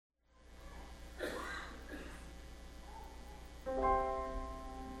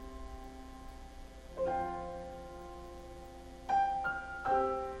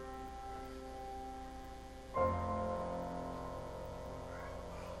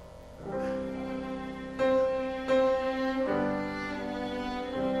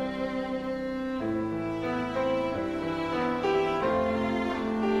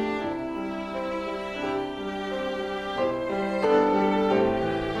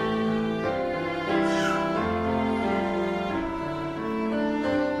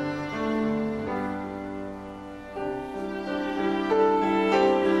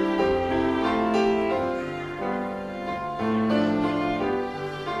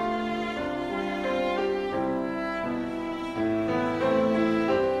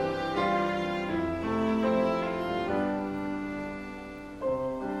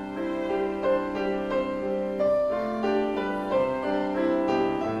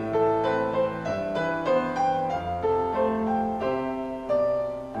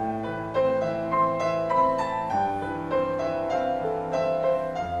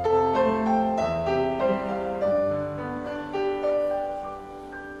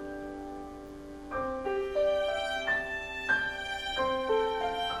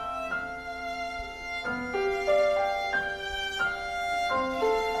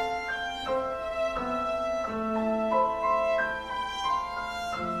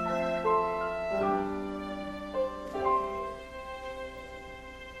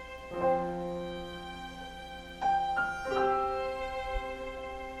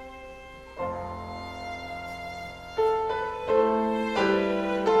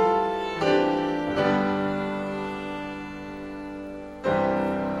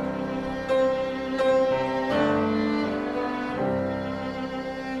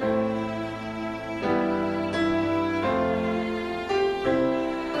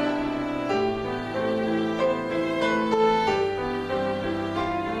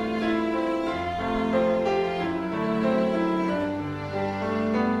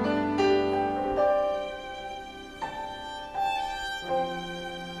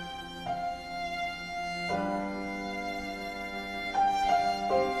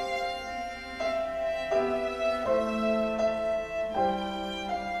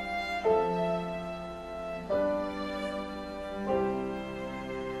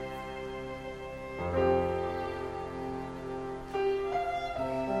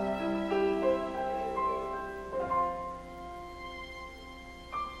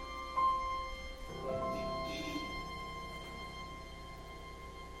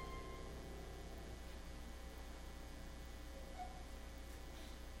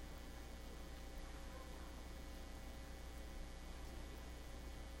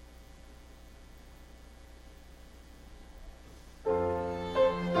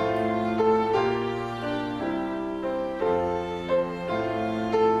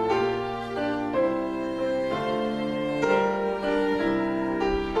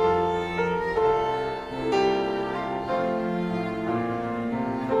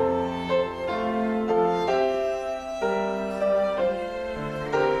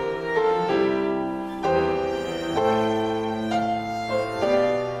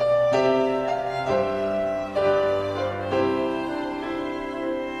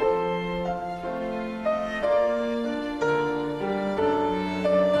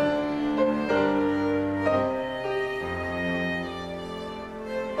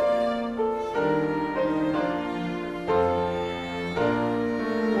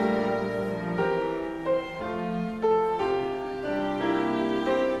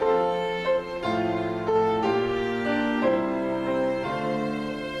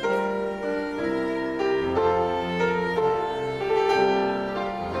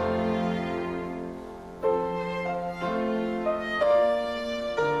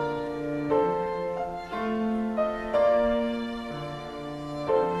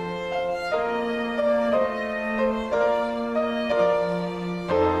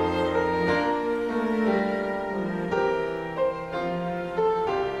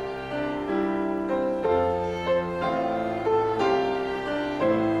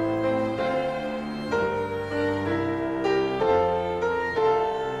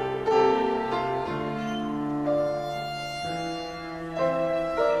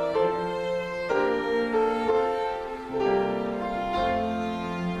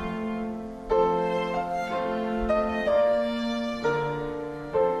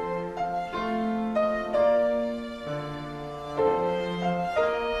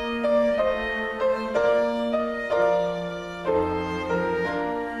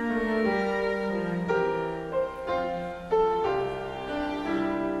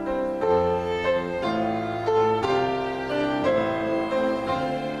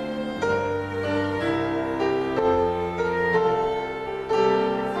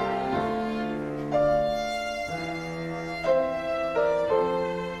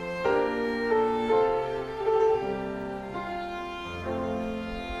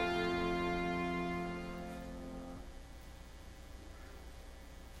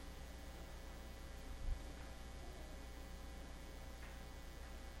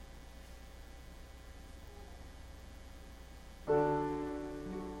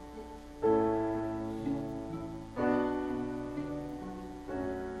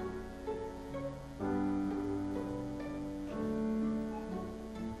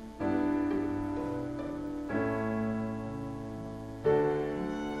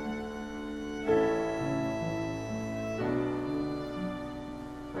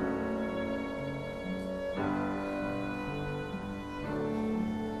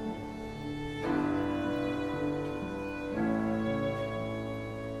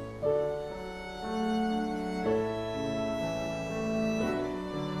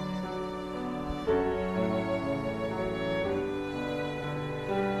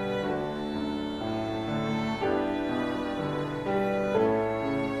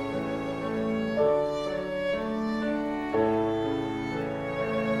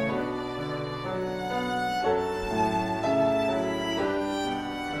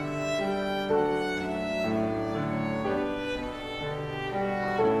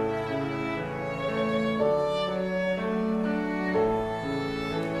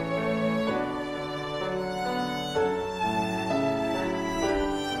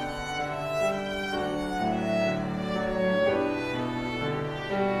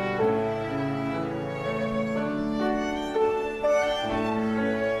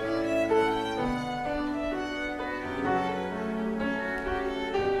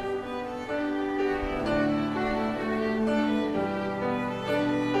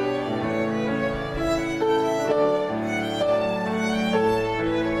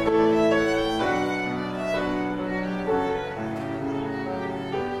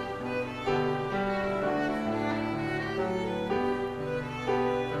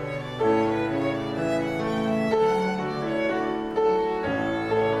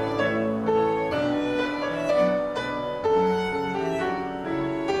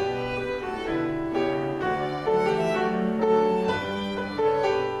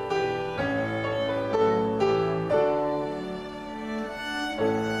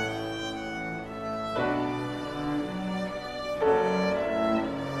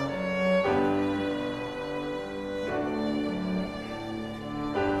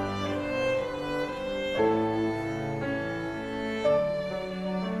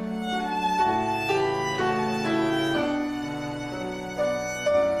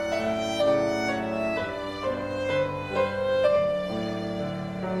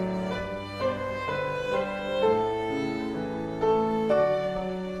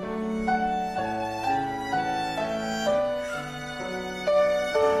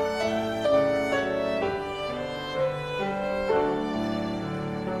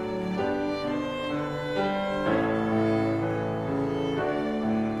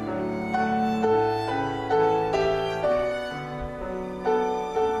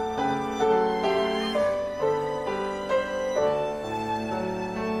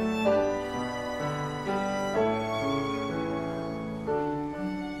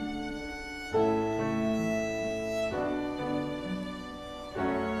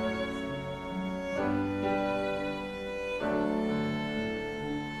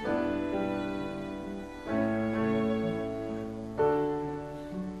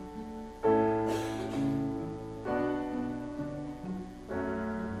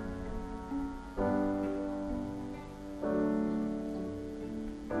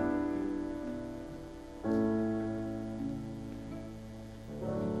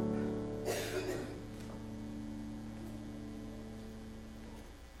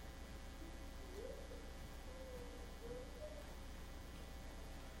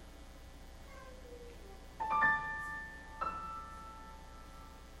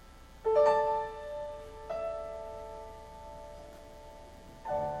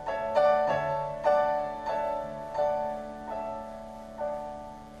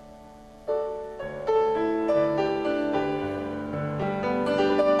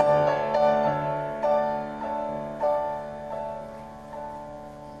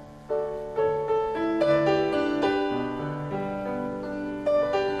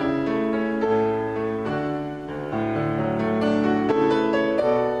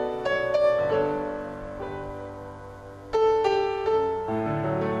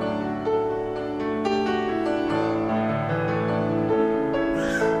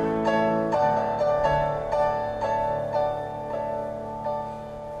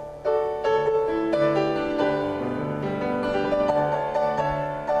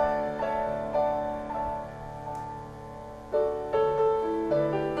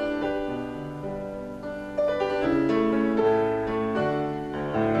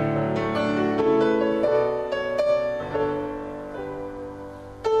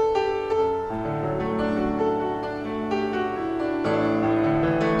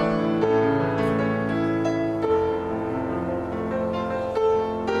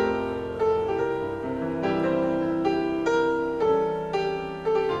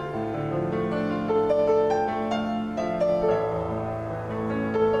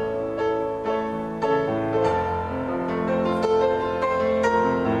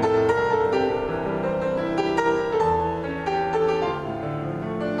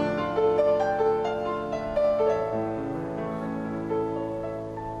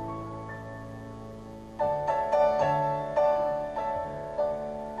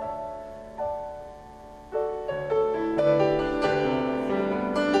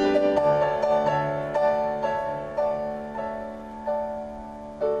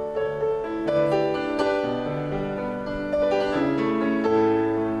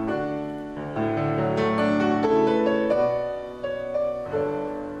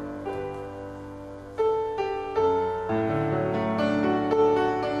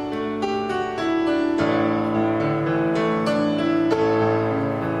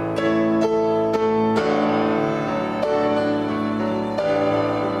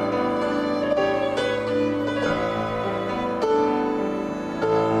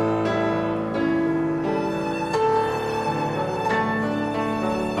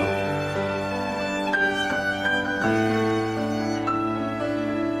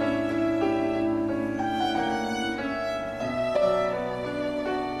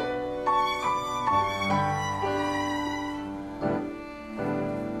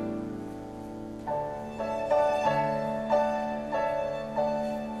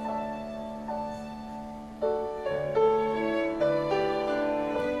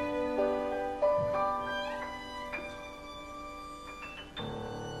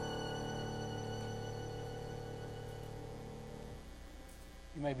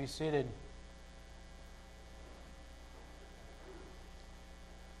You may be seated.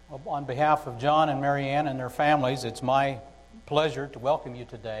 Well, on behalf of John and Mary Ann and their families, it's my pleasure to welcome you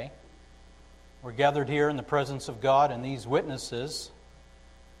today. We're gathered here in the presence of God and these witnesses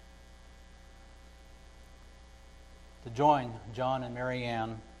to join John and Mary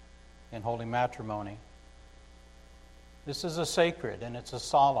Ann in holy matrimony. This is a sacred and it's a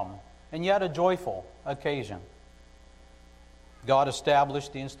solemn and yet a joyful occasion. God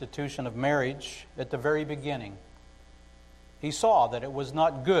established the institution of marriage at the very beginning. He saw that it was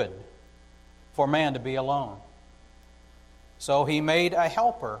not good for man to be alone. So He made a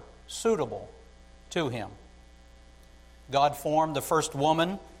helper suitable to him. God formed the first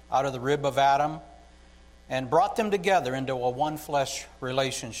woman out of the rib of Adam and brought them together into a one-flesh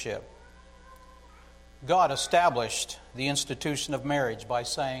relationship. God established the institution of marriage by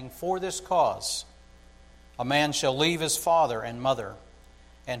saying, "For this cause, a man shall leave his father and mother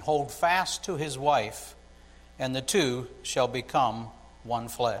and hold fast to his wife, and the two shall become one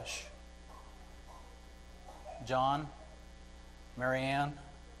flesh." John, Mary Ann,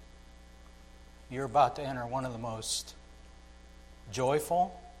 you're about to enter one of the most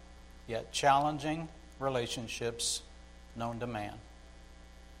joyful yet challenging relationships known to man.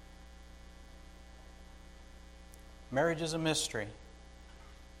 Marriage is a mystery.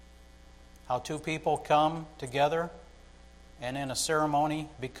 How two people come together and in a ceremony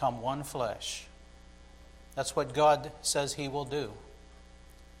become one flesh. That's what God says He will do.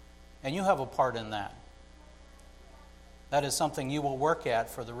 And you have a part in that. That is something you will work at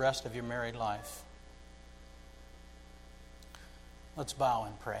for the rest of your married life. Let's bow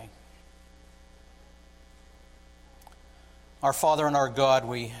and pray. Our Father and our God,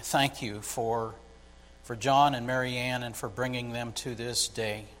 we thank You for John and Mary Ann and for bringing them to this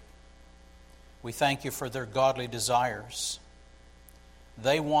day. We thank You for their godly desires.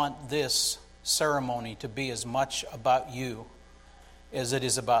 They want this ceremony to be as much about You as it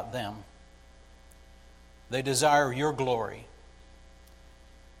is about them. They desire Your glory,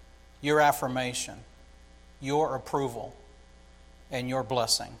 Your affirmation, Your approval, and Your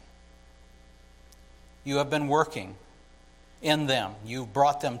blessing. You have been working in them. You've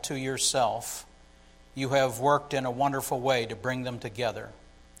brought them to Yourself. You have worked in a wonderful way to bring them together.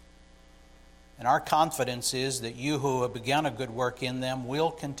 And our confidence is that You who have begun a good work in them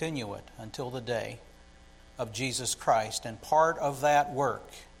will continue it until the day of Jesus Christ. And part of that work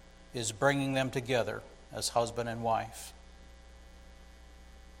is bringing them together as husband and wife.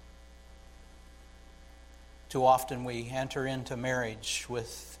 Too often we enter into marriage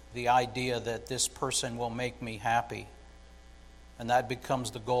with the idea that this person will make me happy, and that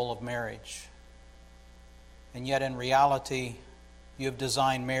becomes the goal of marriage. And yet in reality, You have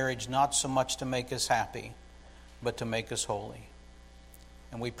designed marriage not so much to make us happy, but to make us holy.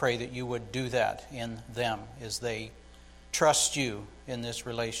 And we pray that You would do that in them as they trust You in this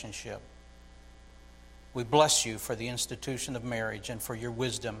relationship. We bless You for the institution of marriage and for Your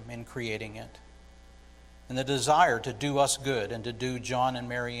wisdom in creating it, and the desire to do us good and to do John and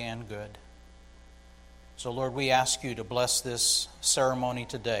Mary Ann good. So Lord, we ask You to bless this ceremony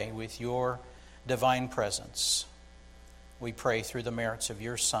today with Your divine presence. We pray through the merits of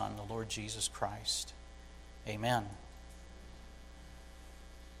Your Son, the Lord Jesus Christ. Amen.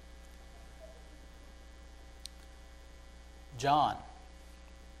 John,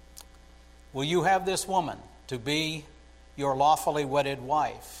 will you have this woman to be your lawfully wedded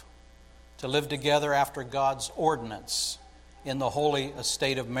wife, to live together after God's ordinance in the holy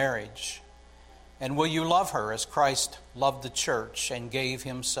estate of marriage? And will you love her as Christ loved the church and gave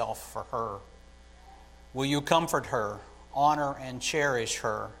Himself for her? Will you comfort her, honor and cherish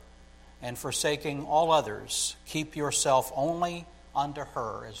her, and forsaking all others, keep yourself only unto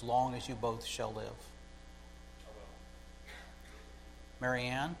her as long as you both shall live? Mary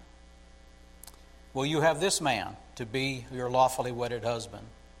Ann, will you have this man to be your lawfully wedded husband,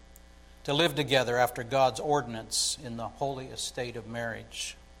 to live together after God's ordinance in the holy estate of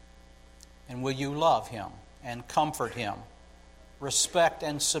marriage? And will you love him and comfort him, respect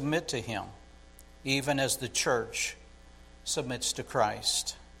and submit to him, even as the church submits to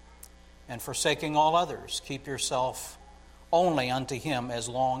Christ? And forsaking all others, keep yourself only unto him as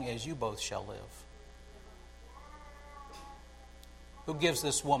long as you both shall live. Who gives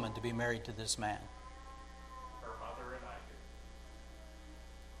this woman to be married to this man? Her mother and I do.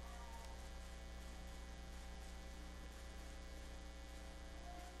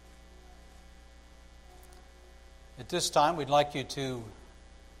 At this time, we'd like you to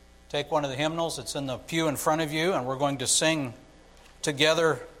take one of the hymnals. It's in the pew in front of you, and we're going to sing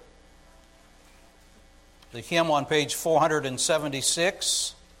together The hymn on page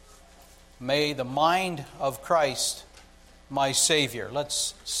 476, May the Mind of Christ, my Savior.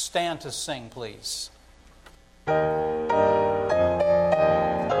 Let's stand to sing, please.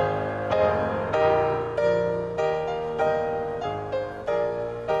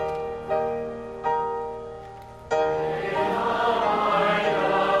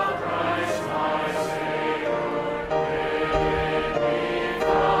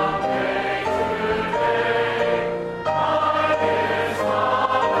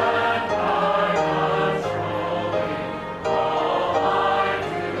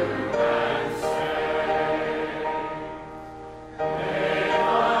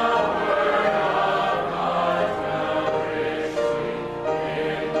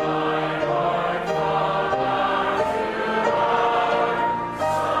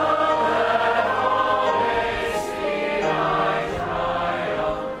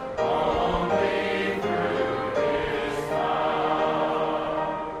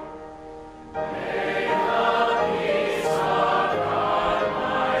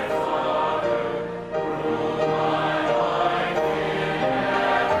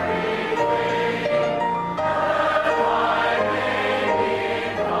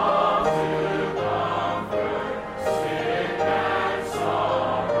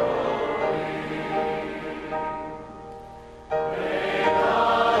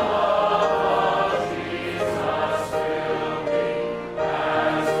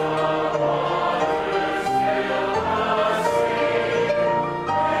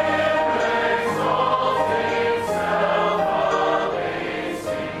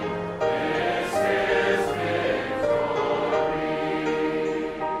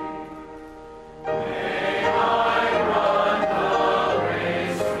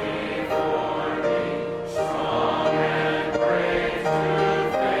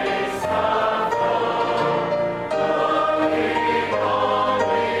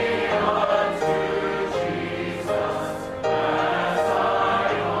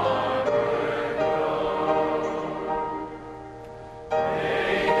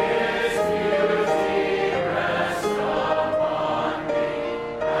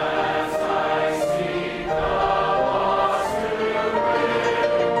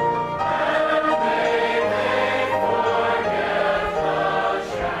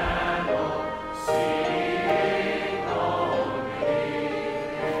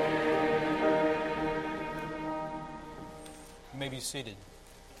 Seated.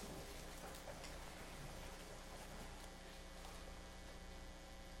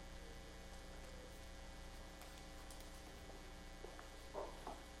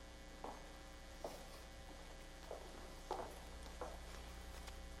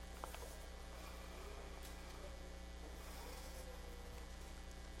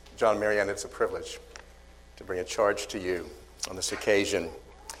 John and Marianne, it's a privilege to bring a charge to you on this occasion.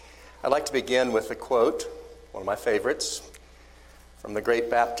 I'd like to begin with a quote, one of my favorites, from the great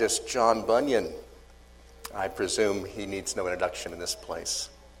Baptist John Bunyan. I presume he needs no introduction in this place.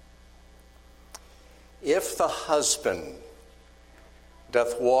 If the husband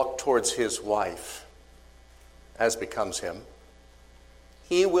doth walk towards his wife, as becomes him,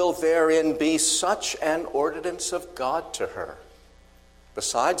 he will therein be such an ordinance of God to her,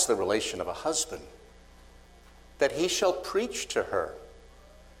 besides the relation of a husband, that he shall preach to her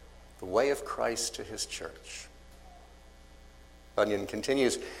the way of Christ to his church. Bunyan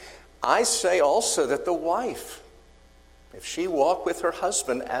continues, I say also that the wife, if she walk with her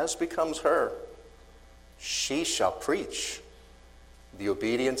husband as becomes her, she shall preach the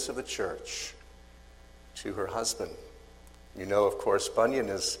obedience of the church to her husband. You know, of course, Bunyan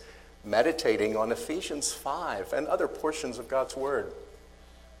is meditating on Ephesians 5 and other portions of God's Word,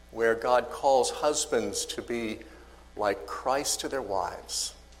 where God calls husbands to be like Christ to their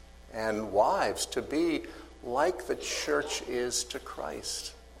wives, and wives to be like the church is to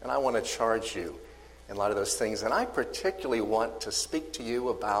Christ. And I want to charge you in light of those things. And I particularly want to speak to you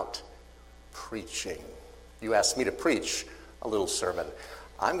about preaching. You asked me to preach a little sermon.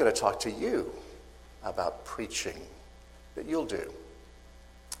 I'm going to talk to you about preaching that you'll do.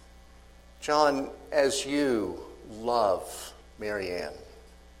 John, as you love Marianne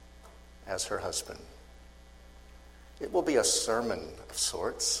as her husband, it will be a sermon of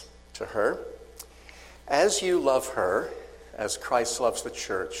sorts to her. As you love her, as Christ loves the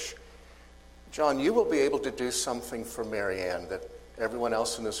church, John, you will be able to do something for Marianne that everyone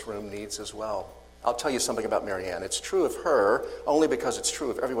else in this room needs as well. I'll tell you something about Marianne. It's true of her only because it's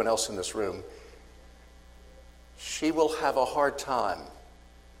true of everyone else in this room. She will have a hard time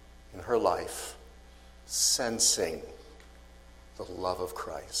in her life sensing the love of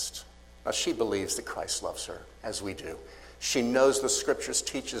Christ. Now, she believes that Christ loves her, as we do. She knows the Scriptures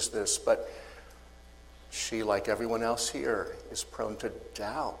teaches this, but she, like everyone else here, is prone to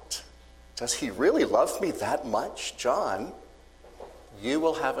doubt. Does he really love me that much? John, you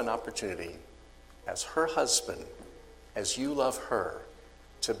will have an opportunity as her husband, as you love her,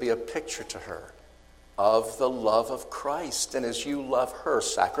 to be a picture to her of the love of Christ. And as you love her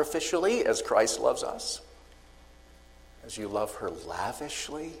sacrificially, as Christ loves us, as you love her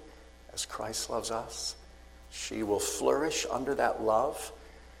lavishly, as Christ loves us, she will flourish under that love,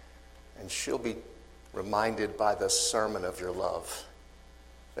 and she'll be reminded by the sermon of your love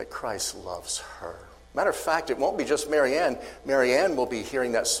that Christ loves her. Matter of fact, it won't be just Marianne. Marianne will be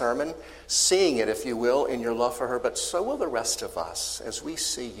hearing that sermon, seeing it, if you will, in your love for her, but so will the rest of us as we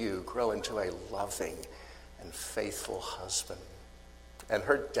see you grow into a loving and faithful husband. And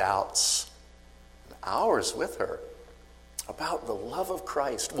her doubts, and ours with her, about the love of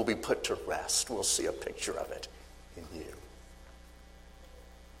Christ will be put to rest. We'll see a picture of it in you.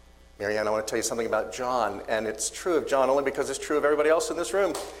 Marianne, I want to tell you something about John, and it's true of John only because it's true of everybody else in this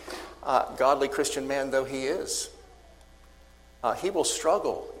room. Godly Christian man though he is, he will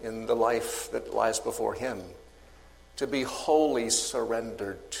struggle in the life that lies before him to be wholly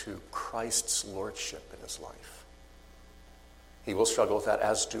surrendered to Christ's lordship in his life. He will struggle with that,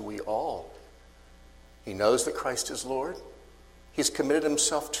 as do we all. He knows that Christ is Lord. He's committed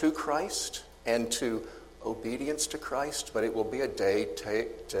himself to Christ and to obedience to Christ, but it will be a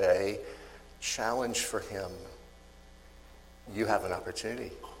day-to-day challenge for him. You have an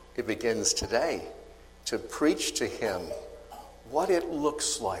opportunity. It begins today to preach to him what it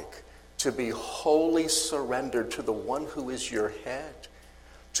looks like to be wholly surrendered to the one who is your head,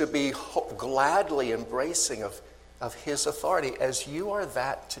 to be gladly embracing of his authority. As you are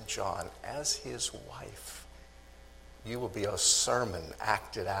that to John, as his wife, you will be a sermon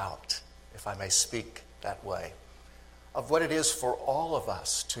acted out, if I may speak that way, of what it is for all of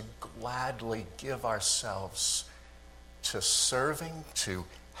us to gladly give ourselves to serving, to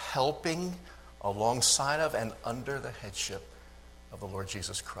helping alongside of and under the headship of the Lord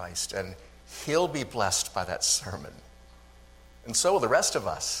Jesus Christ. And he'll be blessed by that sermon. And so will the rest of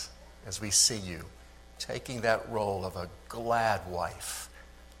us as we see you taking that role of a glad wife,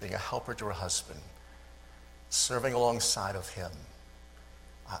 being a helper to her husband, serving alongside of him,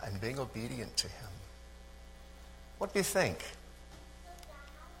 and being obedient to him. What do you think?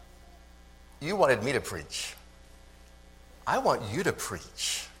 You wanted me to preach. I want you to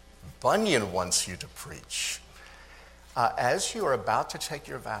preach. Bunyan wants you to preach. As you are about to take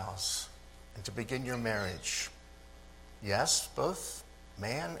your vows and to begin your marriage, yes, both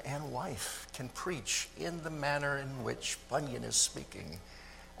man and wife can preach in the manner in which Bunyan is speaking.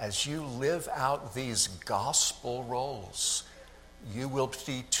 As you live out these gospel roles, you will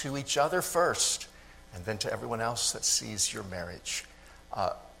be to each other first, and then to everyone else that sees your marriage,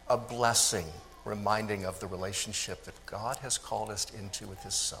 a blessing, reminding of the relationship that God has called us into with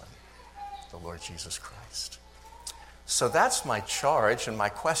his Son, the Lord Jesus Christ. So that's my charge, and my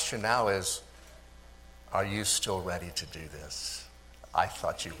question now is, are you still ready to do this? I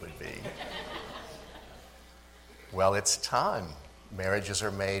thought you would be. Well, it's time. Marriages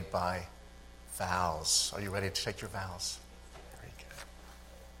are made by vows. Are you ready to take your vows? Very good.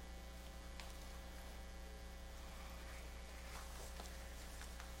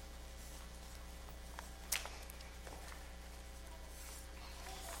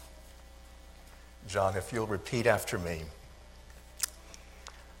 John, if you'll repeat after me.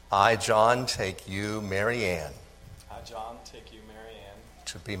 I, John, take you, Mary Ann. I, John, take you, Mary Ann,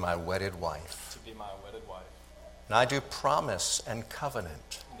 to be my wedded wife. to be my wedded wife. And I do promise and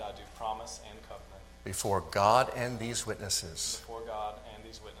covenant And I do promise and covenant before God and these witnesses before God and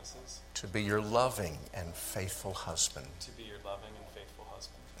these witnesses to be your loving and faithful husband to be your loving and faithful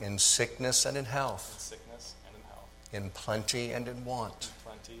husband in sickness and in in health, sickness and in health, in plenty and in want, in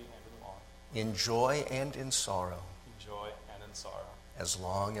plenty and in want, in joy and in sorrow, in joy and in sorrow, as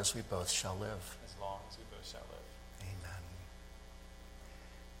long as we both shall live. as long as we both shall live. Amen.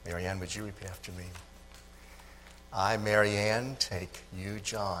 Mary Ann, would you repeat after me? I, Mary Ann, take you,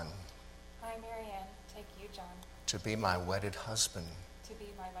 John, I, Mary Ann, take you, John, to be my wedded husband. to be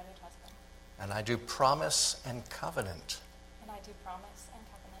my wedded husband. And I do promise and covenant And I do promise and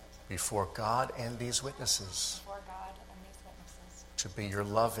covenant before God and these witnesses before God and these witnesses to be your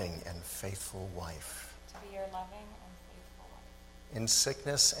loving and faithful wife to be your loving and faithful wife in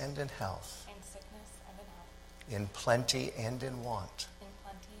sickness and in health, in sickness and in health, in plenty and in want, in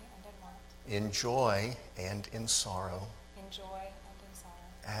plenty and in want, in joy and in sorrow, in joy and in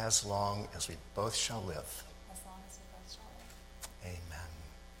sorrow, as long as we both shall live. as long as we both shall live. Amen.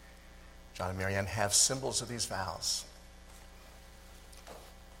 John and Marianne have symbols of these vows.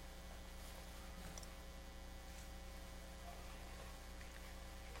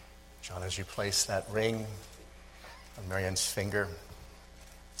 John, as you place that ring on Marianne's finger,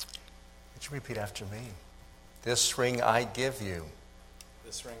 would you repeat after me? This ring I give you.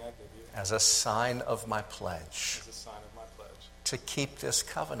 This ring I give you. As a sign of my pledge. As a sign of my pledge. To keep this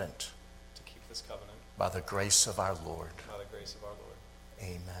covenant. To keep this covenant. By the grace of our Lord. By the grace of our Lord.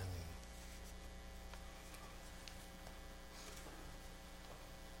 Amen.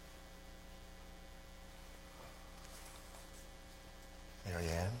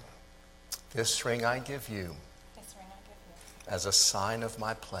 Marianne, this ring I give you. This ring I give you. As a sign of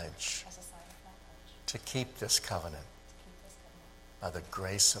my pledge. As a sign of my pledge. To keep this covenant. To keep this covenant. By the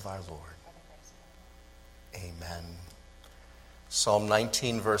grace of our Lord. By the grace of our Lord. Amen. Psalm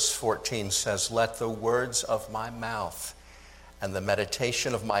 19, verse 14 says, "Let the words of my mouth and the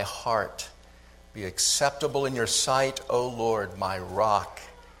meditation of my heart be acceptable in your sight, O Lord, my rock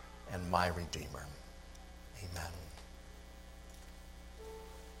and my redeemer." Amen.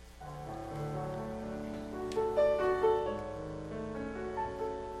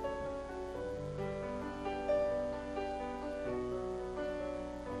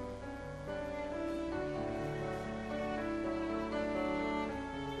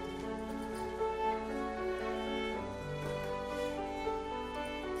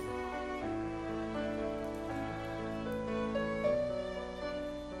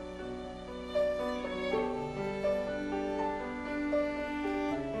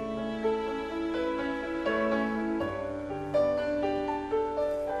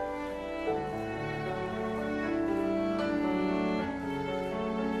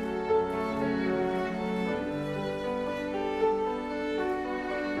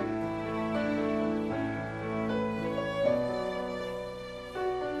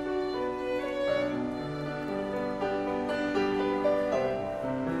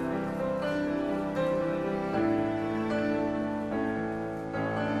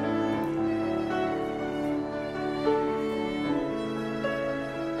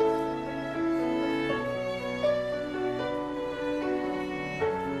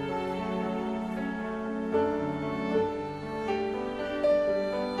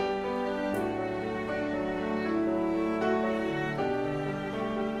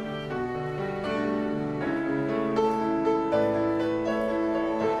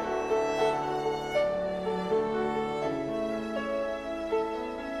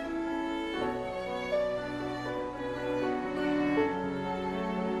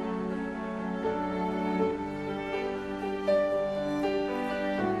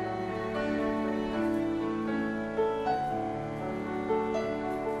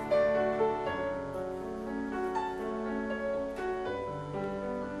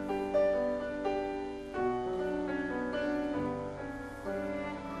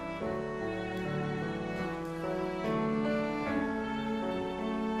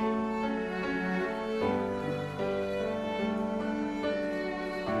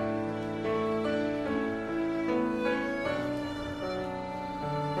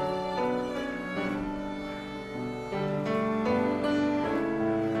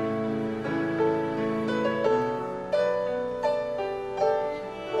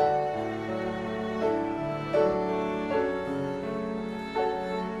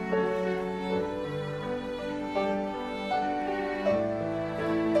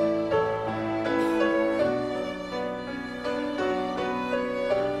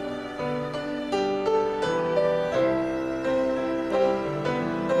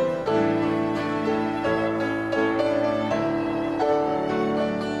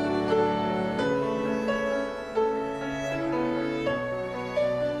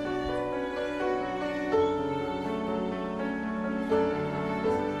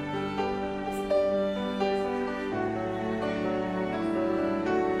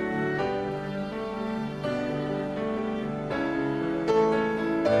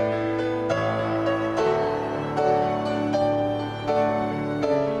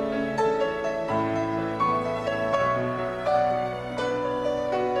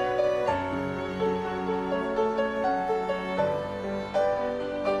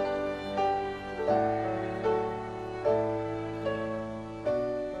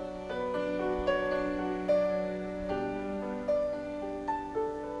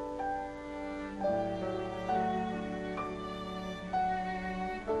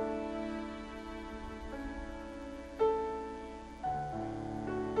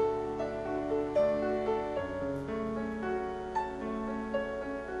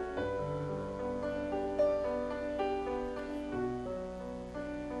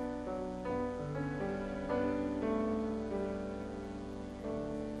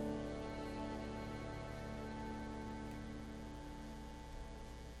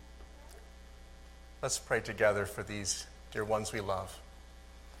 Let's pray together for these dear ones we love.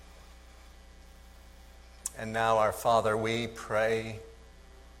 And now, our Father, we pray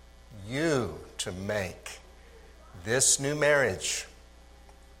you to make this new marriage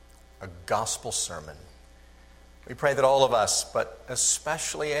a gospel sermon. We pray that all of us, but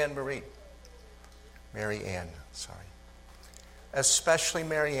especially especially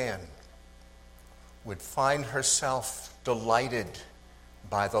Mary Ann, would find herself delighted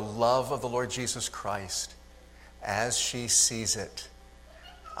by the love of the Lord Jesus Christ as she sees it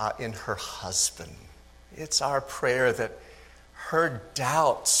in her husband. It's our prayer that her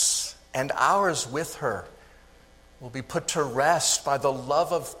doubts and ours with her will be put to rest by the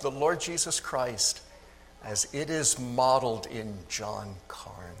love of the Lord Jesus Christ as it is modeled in John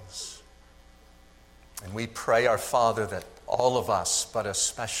Carnes. And we pray, our Father, that all of us, but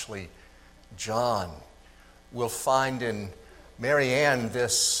especially John, will find in Mary Ann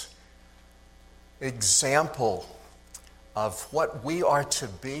this example of what we are to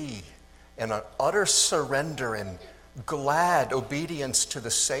be in an utter surrender and glad obedience to the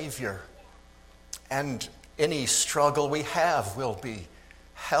Savior. And any struggle we have will be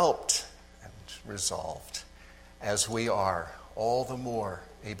helped and resolved as we are all the more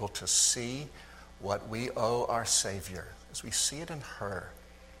able to see what we owe our Savior, as we see it in her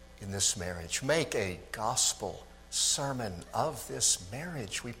in this marriage. Make a gospel sermon of this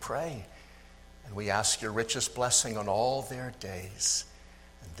marriage, we pray. And we ask your richest blessing on all their days.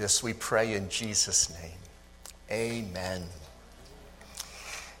 And this we pray in Jesus' name. Amen.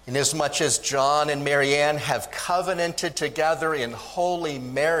 Inasmuch as John and Mary Ann have covenanted together in holy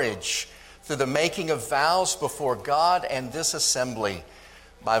marriage through the making of vows before God and this assembly,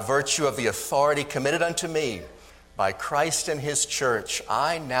 by virtue of the authority committed unto me by Christ and his church,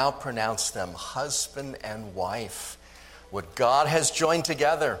 I now pronounce them husband and wife. What God has joined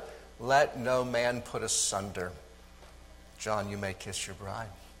together, let no man put asunder. John, you may kiss your bride.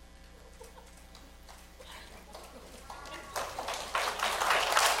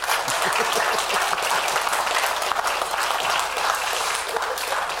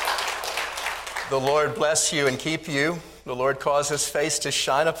 The Lord bless you and keep you. The Lord cause his face to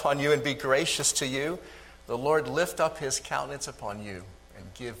shine upon you and be gracious to you. The Lord lift up his countenance upon you and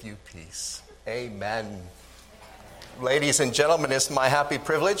give you peace. Amen. Ladies and gentlemen, it's my happy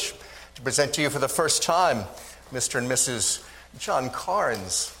privilege to present to you for the first time Mr. and Mrs. John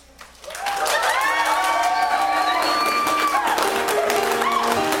Carnes.